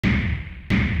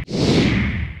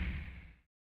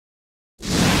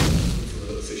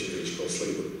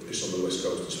West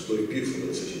Coast. It's a beautiful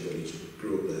little fishing village.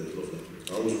 Grew up there, it was lovely.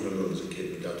 I always remember as a kid,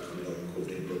 my dad coming home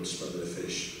covered in blood, smelling the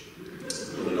fish.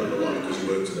 But I don't know why, because he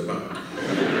worked in the bank.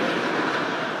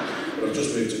 But I've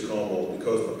just moved to Cornwall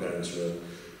because my parents were,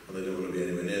 and they didn't want to be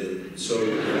anywhere near them. So, I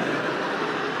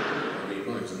read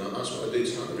minds, and that's what I do,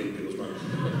 start to read people's minds.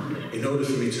 In order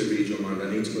for me to read your mind, I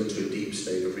need to go into a deep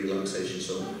state of relaxation.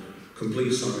 So,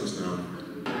 complete silence now,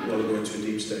 while I go into a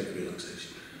deep state of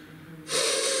relaxation.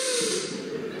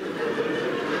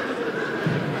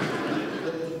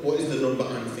 What is the number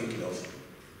I'm thinking of?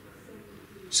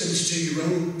 72, you're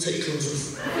wrong. Take your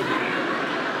clothes off.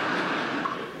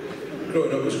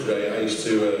 Growing up was great. I used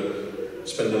to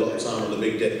spend a lot of time on the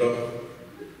Big Dipper.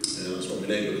 That's what my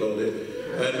neighbour called it.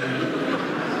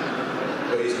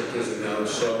 But he's in prison now,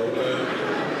 so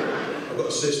I've got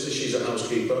a sister, she's a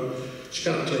housekeeper. She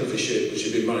can't clean for shit, but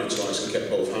she's been married twice and kept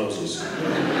both houses.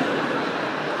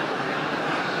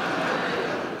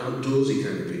 Outdoorsy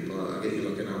kind of people. I get you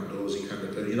like an outdoorsy kind of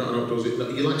person. You're not an outdoorsy,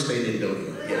 you like staying in, don't you?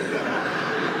 Yeah.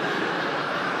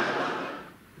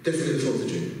 Definitely the 4th of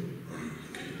June. Right,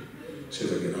 okay. See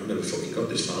if I get, I've never fucking got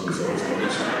this far before, if I'm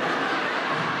honest.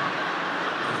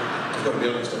 I've got to be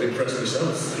honest, I've impressed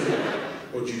myself.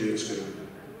 What do you do at school?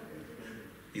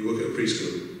 You work at a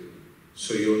preschool,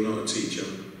 so you're not a teacher.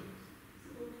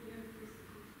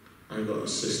 I've got an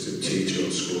assistant teacher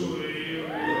at school.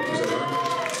 Is that right?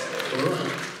 All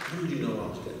right. How did you know I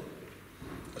was gay?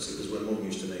 I said, because when Mum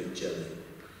used to make jelly,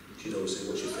 she'd always say,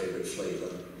 what's your favourite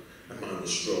flavour? And mine was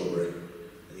strawberry,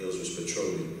 and yours was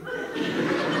petroleum.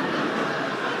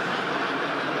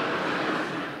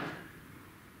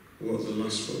 What are the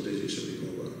last 4 digits of your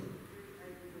mobile?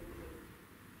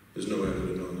 There's no way I could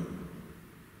have known that.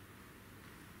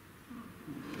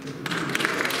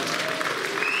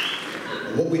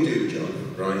 And what we do, John,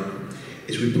 right,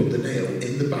 is we put the nail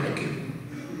in the bag,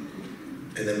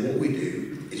 and then what we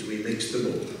do is we mix them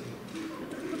up,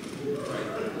 right,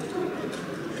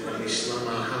 and then we slam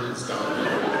our hands down,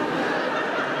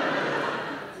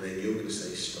 and then you're going to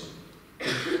say stop,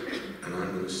 and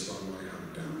I'm going to slam my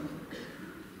hand down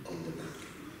on the back.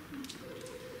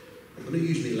 I'm going to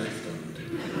use my left hand.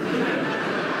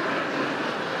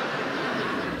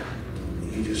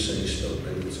 You just say stop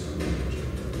every time.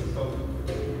 Stop.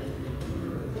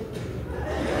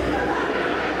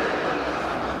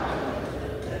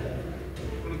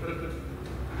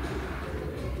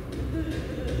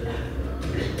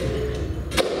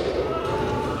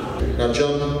 Now,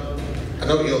 John, I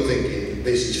know what you're thinking.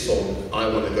 This is fun. I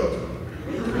want to go.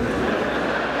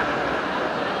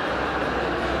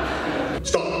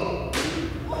 Stop.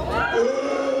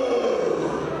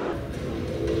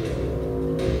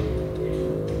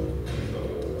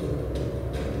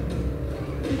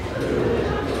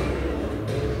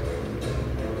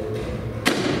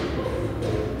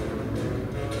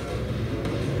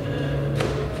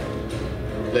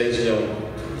 Ladies and gentlemen,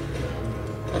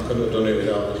 I couldn't have done it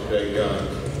without this great guy.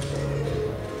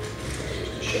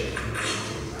 Just a shake.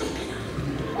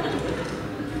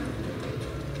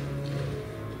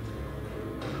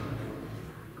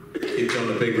 Give John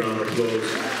a big round of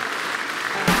applause.